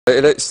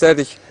Elə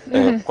istərdik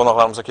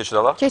qonaqlarımıza keçid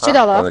alaq. Keçid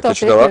alaq,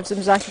 toplayıb mövzu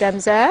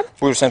müzakirəmizə.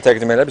 Buyur, sən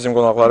təqdim elə bizim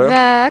qonaqları.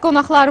 Və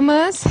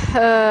qonaqlarımız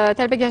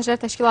Tələbə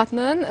Gənclər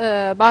Təşkilatının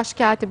baş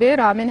katibi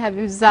Ramin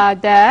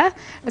Həbibzadə.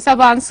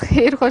 Sabahınız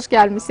xeyir, xoş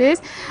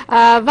gəlmişsiniz.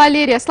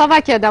 Valeriya,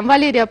 Slovakiyadan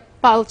Valeriya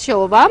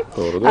Palçova,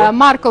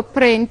 Marko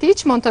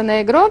Prentiç,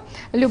 Montenegro,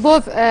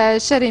 Lyubov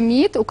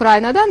Şeremit,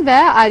 Ukraynadan və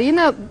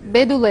Arina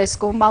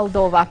Bedulescu,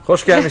 Moldova.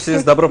 Xoş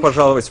gəlmişsiniz, dobro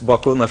pожаловать в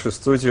Baku, naшу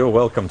студию,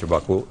 welcome to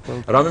Baku.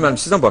 Ramin müəllim,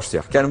 sizdən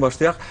başlayaq. Gəlin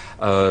başlayaq.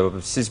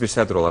 Siz bir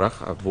sədr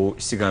olaraq bu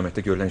istiqamətdə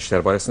görülən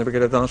işlər barəsində bir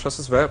qədər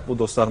danışasınız və bu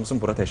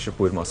dostlarımızın bura təşrif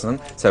buyurmasının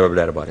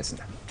səbəbləri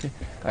barəsində.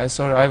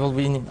 Sorry, I will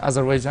be in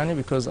Azərbaycani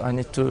because I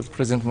need to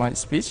present my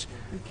speech.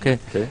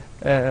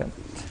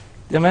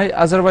 Demək,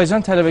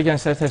 Azərbaycan Tələbə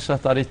Gənclər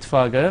Təşkilatları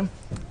İttifaqı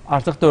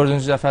artıq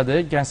 4-cü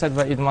dəfədir Gənclər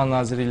və İdman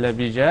Naziri ilə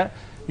birgə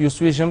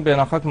Youthvision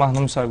beynəlxalq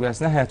mahnı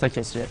müsabiqəsini həyata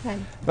keçirir.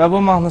 Və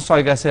bu mahnı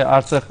müsabiqəsi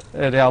artıq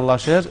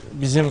reallaşır.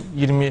 Bizim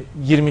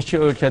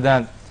 22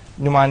 ölkədən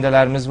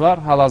nümayəndələrimiz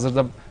var.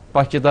 Hal-hazırda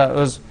Bakıda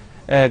öz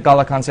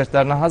qala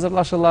konsertlərinə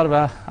hazırlaşırlar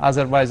və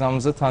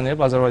Azərbaycanımızı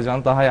tanıyıb,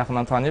 Azərbaycanı daha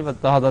yaxından tanıyıb və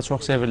daha da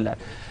çox sevirlər.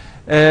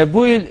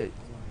 Bu il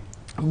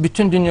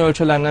bütün dünya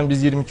ölkələrindən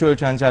biz 22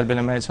 ölkəni cəlb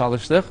eləməyə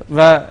çalışdıq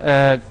və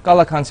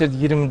qala konsert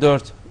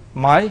 24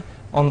 may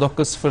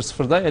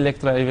 19:00-da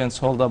Elektra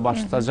Events Hall'da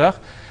baş tutacaq.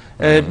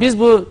 Biz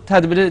bu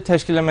tədbiri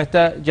təşkil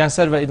etməkdə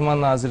Gənclər və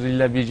İdman Nazirliyi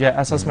ilə birgə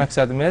əsas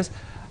məqsədimiz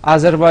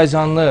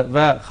Azərbaycanlı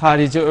və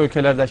xarici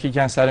ölkələrdəki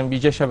gənclərin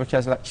birgə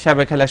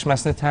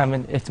şəbəkələşməsini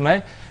təmin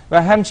etmək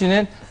və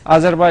həmçinin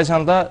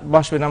Azərbaycanda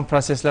baş verən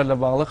proseslərlə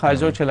bağlı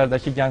xarici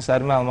ölkələrdəki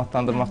gəncləri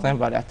məlumatlandırmaqdan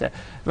ibarətdir.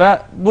 Və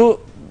bu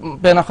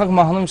beynəlxalq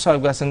mahnı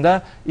müsabiqəsində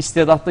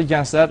istedadlı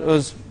gənclər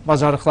öz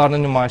bacarıqlarını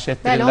nümayiş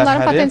etdirirlər. Bəli,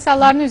 onların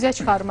potensiallarını üzə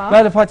çıxarmaq.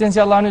 Bəli,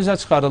 potensiallarını üzə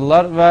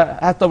çıxarırlar və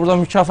hətta burada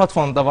mükafat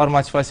fondu da var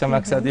motivasiya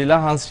məqsədi ilə.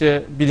 Hansı ki,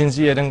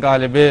 birinci yerin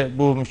qalibi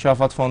bu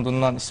mükafat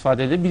fondundan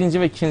istifadə edir.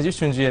 Birinci və ikinci,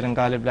 üçüncü yerin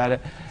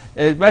qalibləri.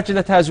 Bəlkə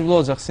də təcrübli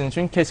olacaq sizin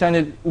üçün. Keçən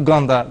il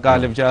Uganda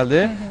qalib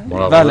gəldi.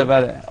 Bəli,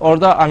 bəli.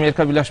 Orada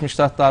Amerika Birləşmiş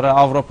Ştatları,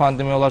 Avropanın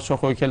demək olar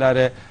çox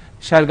ölkələri,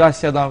 Şərqi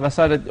Asiyadan və s.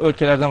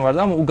 ölkələrdən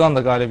vardı, amma Uganda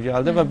qalib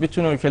gəldi və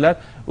bütün ölkələr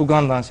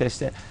Ugandanı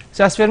seçdi.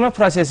 Səsvermə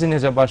prosesi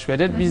necə baş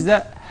verir?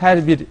 Bizdə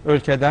hər bir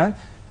ölkədən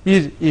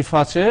bir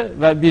ifaçı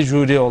və bir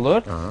juri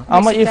olur.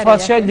 Amma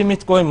ifaçıya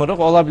limit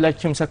qoymuruq. Ola bilər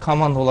kimsə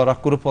komanda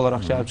olaraq, qrup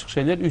olaraq gəlib çıxış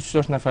edir.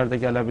 3-4 nəfər də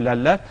gələ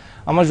bilərlər.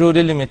 Amma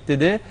juri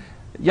limitlidir.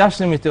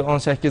 Yaş limiti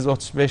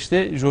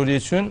 18-35-dir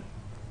juri üçün.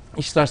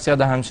 İştirakçıya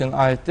da həmçinin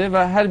aiddir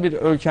və hər bir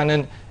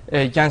ölkənin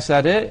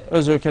gəncləri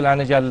öz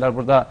ölkələrini gəlirlər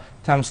burada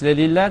təmsil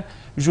edirlər.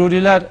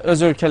 Jurilər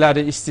öz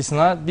ölkələri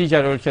istisna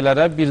digər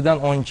ölkələrə 1-dən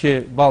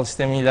 12 bal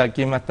sistemi ilə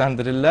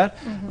qiymətləndirirlər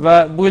və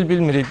bu il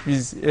bilmirik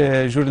biz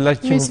jurilər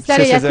kimi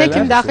seçəcəklər.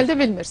 Kim daxildə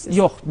bilmirsiniz?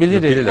 Yox,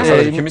 bilirik.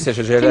 Kimi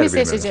seçəcəklər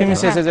bilmirik. Kimi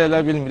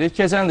seçəcəklər bilmirik.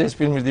 Keçən də heç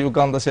bilmirdik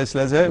Uganda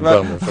seçiləcək.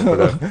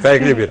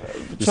 Fərqli bir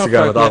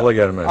istiqamət, ağla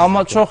gəlməz.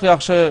 Amma çox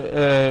yaxşı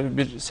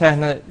bir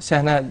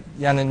səhnə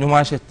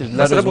nümayiş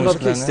etdirdilər. Məsələ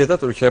bundakı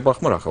istedad ölkəyə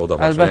baxmır axı o da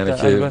var.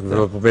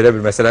 Yəni belə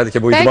bir məsələdir ki,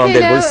 bu idman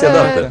deyil, bu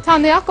istedaddır.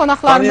 Tanıyaq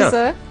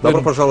qonaqlarımızı.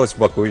 Добро пожаловать в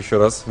Баку еще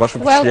раз. Ваше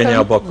впечатление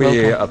о Баку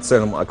и о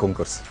целом о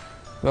конкурсе.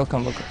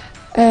 Welcome,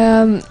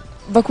 Baku.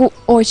 Баку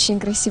очень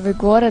красивый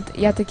город.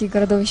 Я таких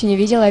городов еще не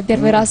видела. Я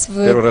первый раз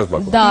в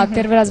Баку. Да,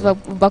 первый раз в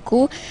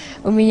Баку.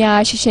 У меня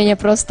ощущение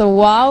просто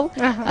вау.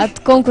 От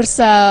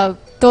конкурса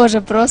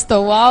тоже просто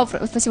вау.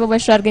 Спасибо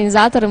большое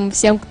организаторам,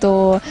 всем,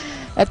 кто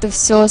это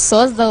все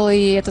создал,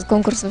 и этот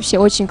конкурс вообще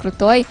очень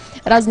крутой.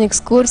 Разные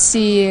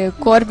экскурсии,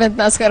 кормят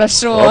нас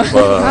хорошо.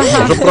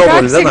 Уже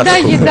пробовали, всегда,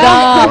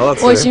 еда. Да,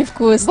 очень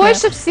вкусно.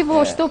 Больше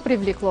всего, что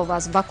привлекло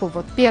вас в Баку?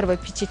 Вот первое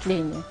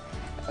впечатление.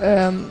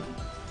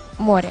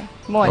 Море.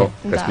 Море.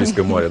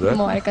 Каспийское море, да?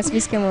 Море,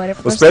 Каспийское море.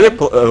 Успели?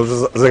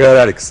 Уже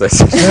загорали, кстати.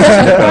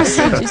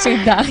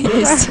 Чуть-чуть, да,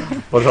 есть.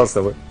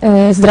 Пожалуйста, вы.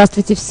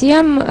 Здравствуйте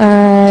всем.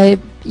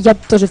 Я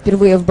тоже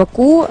впервые в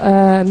Баку.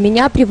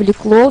 Меня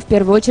привлекло в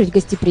первую очередь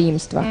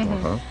гостеприимство.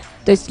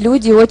 То есть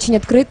люди очень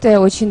открытые,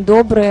 очень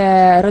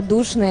добрые,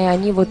 радушные,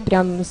 они вот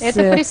прям с...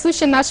 Это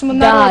присуще нашему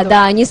народу.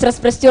 Да, они с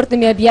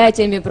распростертыми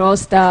объятиями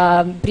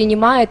просто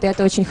принимают, и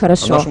это очень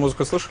хорошо. А нашу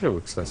музыку слышали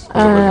вы, кстати?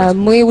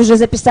 Мы уже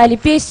записали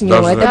песню,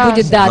 это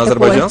будет, да, на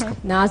азербайджанском?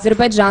 На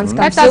азербайджанском.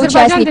 Это все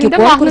участники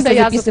конкурса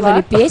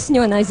записывали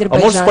песню на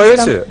азербайджанском. А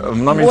может споете?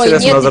 Нам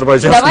интересно на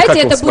азербайджанском.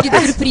 Давайте, это будет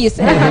сюрприз.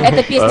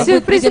 Эта песня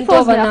будет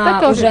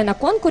презентована уже на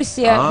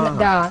конкурсе.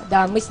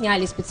 Да, мы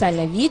сняли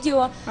специально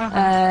видео,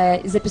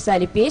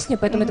 записали песню.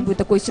 Поэтому это будет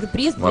такой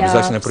сюрприз для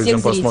всех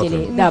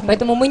зрителей. Да,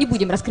 поэтому мы не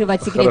будем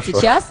раскрывать секрет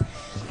сейчас.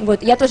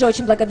 Вот, я тоже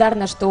очень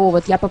благодарна, что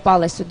вот я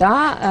попала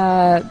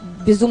сюда.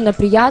 безумно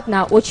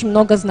приятно, очень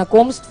много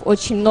знакомств,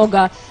 очень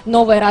много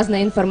новой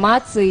разной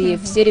информации,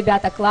 все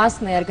ребята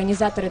классные,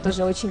 организаторы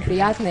тоже очень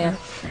приятные,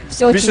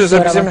 все Bir очень sözlə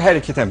здорово. bizim hər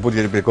iki bu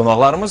bir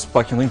qonaqlarımız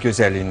Bakının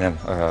gözəlliyindən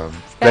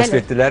vəsf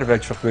etdilər və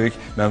çox böyük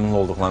məmnun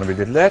olduqlarını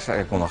bildirdilər.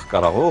 Qonaq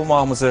qarağı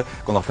olmağımızı,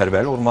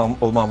 qonaqpərvərli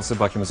olmağımızı,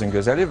 Bakımızın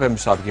gözəlliyi və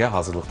müsabiqəyə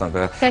hazırlıqdan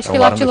və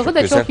təşkilatçılığı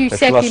da çox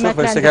yüksək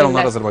qiymətləndirirlər.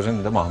 Onlar Azərbaycan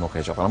dilində mahnı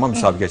oxuyacaqlar, amma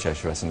müsabiqə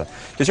çərçivəsində.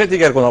 Keçək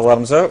digər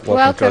qonaqlarımıza.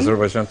 Welcome to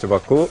Azerbaijan, to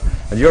Baku.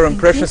 And your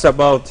impressions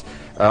about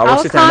our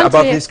city and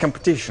about this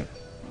competition?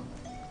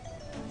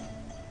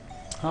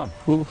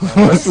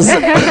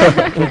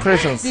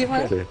 Impressions. Do you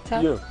want to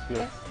tell? You.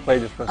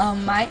 Ladies first.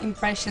 My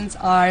impressions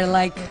are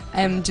like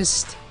I'm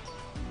just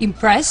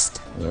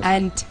impressed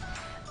and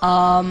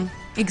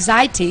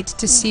excited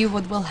to see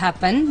what will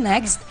happen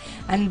next.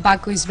 And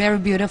Baku is very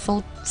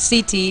beautiful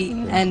city,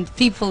 and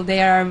people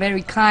there are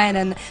very kind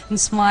and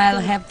smile,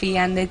 happy,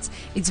 and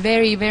it's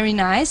very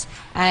nice.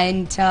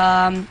 And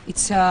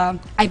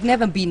I've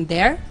never been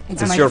there.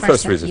 It's my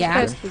first visit.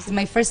 Yeah, it's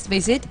my first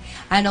visit,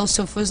 and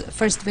also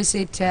first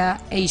visit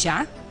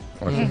Asia.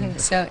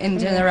 So in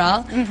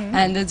general,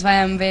 and that's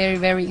why I'm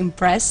very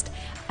impressed.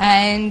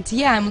 And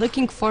yeah, I'm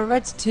looking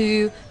forward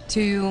to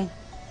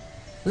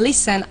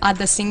listen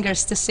other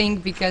singers to sing,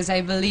 because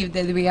I believe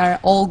that we are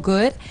all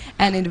good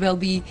and it will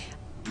be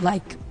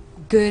like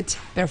good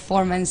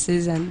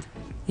performances. And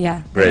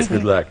yeah, Great,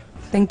 good luck.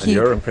 Thank And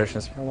you. your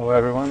impressions? Hello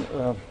everyone.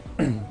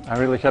 I'm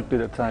really happy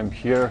that I'm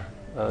here,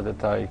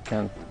 that I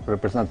can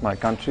represent my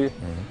country.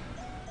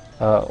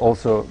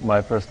 Also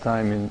my first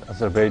time in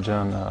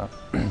Azerbaijan.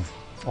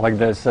 Like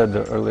they said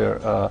earlier,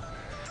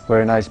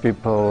 very nice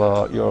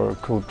people, your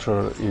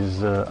culture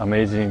is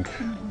amazing.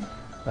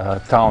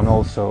 Town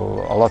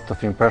also, a lot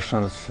of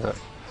impressions.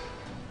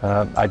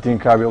 I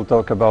think I will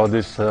talk about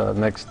this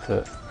next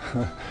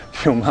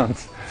few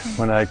months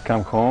when I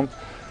come home.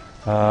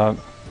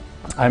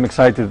 I'm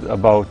excited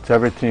about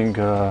everything.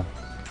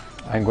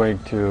 I'm going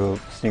to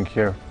sing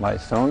here my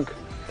song.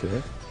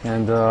 Okay.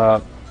 And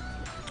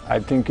I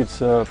think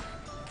it's a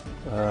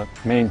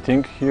main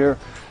thing here,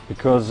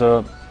 because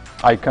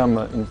I come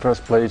in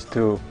first place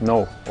to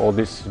know all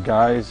these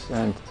guys,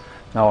 and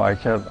now I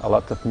have a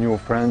lot of new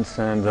friends,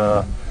 and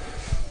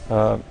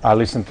I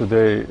listen to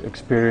their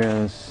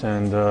experience,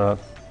 and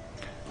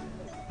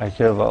I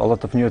have a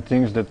lot of new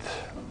things that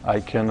I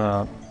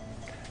can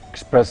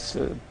express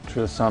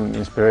through some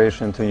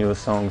inspiration to new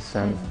songs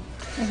and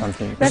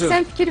something. Və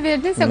sən fikir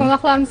verdinsə,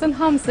 qonaqlarımızın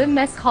hamısı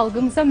məhz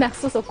xalqımıza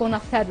məxsus o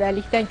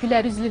qonaqpərvərlikdən,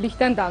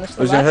 gülərüzlülükdən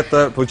danışdılar. Özü hətta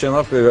bu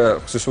cənab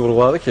xüsusi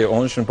vurğuladı ki,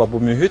 onun üçün bu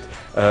mühit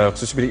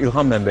xüsusi bir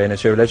ilham mənbəyinə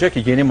çevriləcək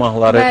ki, yeni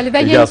mahnıları yazmaq üçün. Bəli,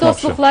 və yeni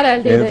dostluqlar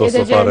əldə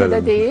edəcəyini də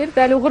deyir.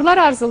 Bəli, uğurlar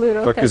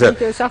arzuluyuruq təbii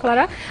ki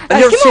uşaqlara.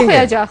 Kim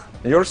oxuyacaq?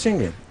 You're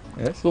singing.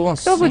 Yes.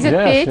 Kto będzie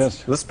peć? Yes.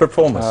 This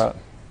performance.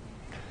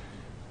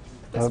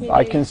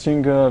 I can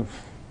sing.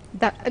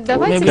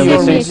 Давайте Can we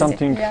sing вместе.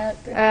 something?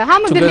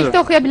 Hamı birlikte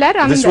oxuyabilir,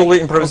 Ramin This bəy. will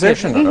be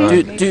improvisation.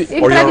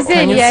 İmprovizə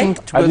eləyək.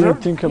 I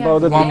didn't think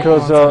about it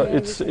because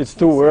it's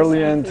too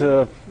early, and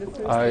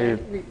I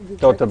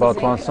thought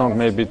about one song.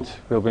 Maybe it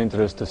will be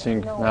interesting to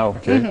sing now.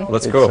 Okay,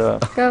 let's go.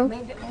 Go.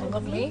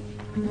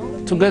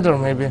 Together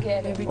maybe.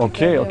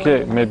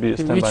 Okay, maybe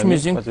stand Which by me.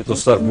 music? What is it?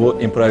 Dostlar, bu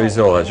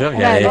improvizə olacaq.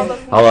 Yəni Seni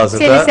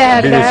hal-hazırda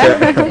səhərdə. bir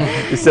neçə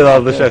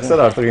istedadlı şəxslər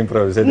artıq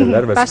improvizə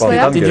edirlər və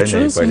spontan Did you görən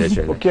choose?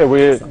 ifadə Okay,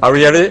 we. Are we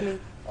ready?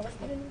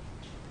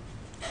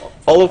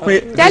 All of me.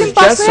 Gəlin This is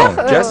jazz song.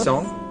 başlayaq. Jazz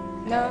song.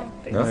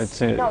 No, it's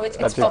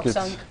pop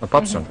song. A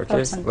pop song.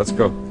 Okay, let's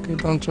go. Okay,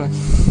 don't try.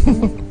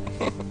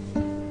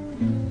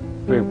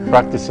 We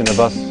practice in the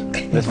bus.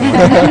 This one.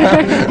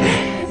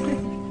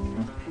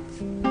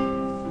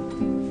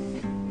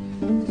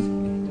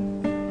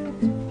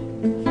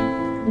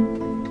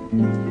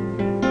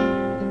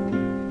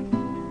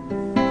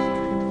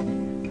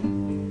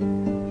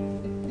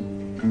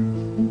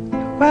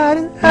 What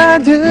did I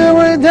do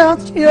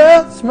without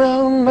your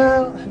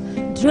smile?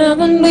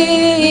 Driving me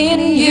in,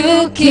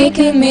 you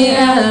kicking me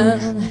out,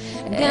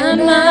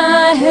 and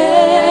my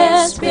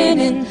head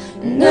spinning.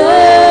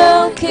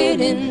 No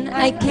kidding,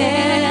 I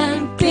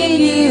can't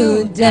pin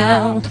you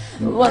down.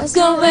 What's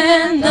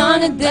going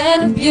on in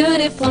that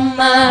beautiful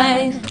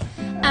mind?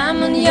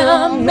 I'm on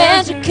your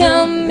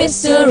magical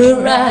mystery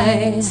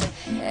ride,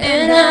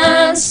 and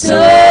I'm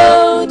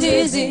so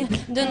dizzy,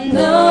 don't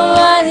know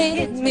what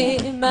hit me,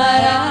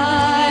 but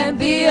I'll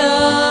be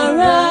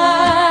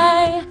alright.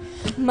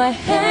 My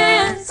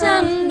hands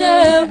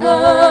underwater,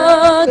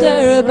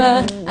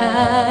 but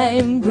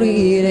I'm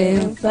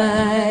breathing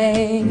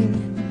fine.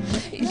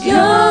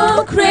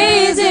 You're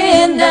crazy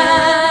and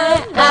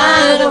I'm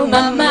out of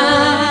my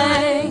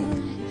mind,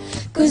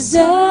 'cause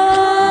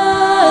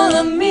all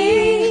of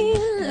me,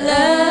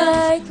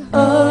 like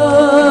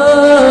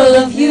all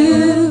of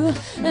you,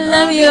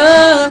 love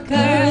your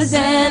curves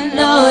and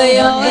all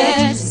your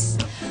edges,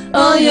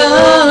 all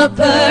your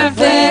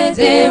perfect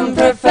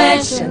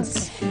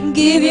imperfections.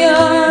 Give your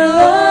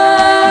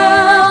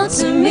all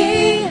to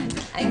me,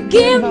 I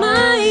give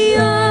my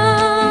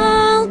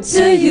all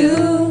to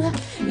you.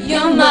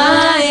 You're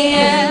my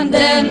end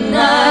and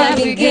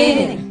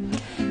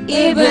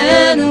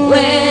Even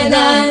when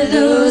I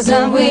lose,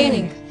 I'm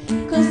winning.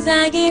 'Cause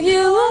I give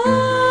you all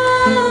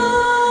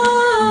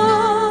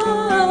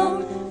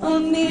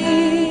of me,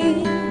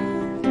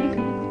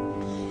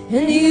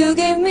 and you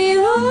give me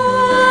all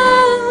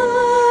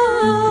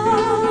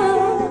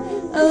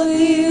of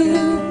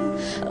you.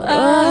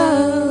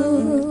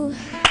 Oh.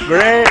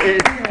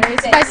 Great.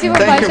 Спасибо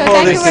Thank you большое. for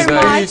Thank you this very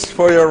much. speech,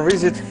 for your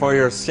visit, for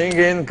your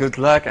singing. Good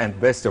luck and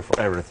best of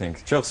everything.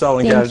 Çox sağ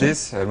olun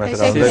gəldiniz. Hörmətli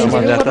Teşekkür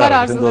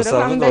bütün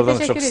dostlarımız oradan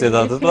çox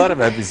istedadlıdırlar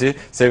və bizi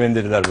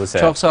sevindirdilər bu səhər.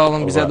 Çox sağ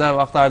olun bizə də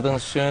vaxt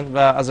ayırdığınız üçün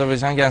və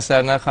Azərbaycan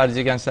gənclərinə,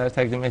 xarici gəncləri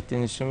təqdim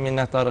etdiyiniz üçün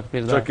minnətdarıq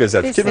bir daha. Çox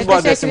gözəl. Fikir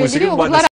mübadiləsi, musiqi mübadiləsi.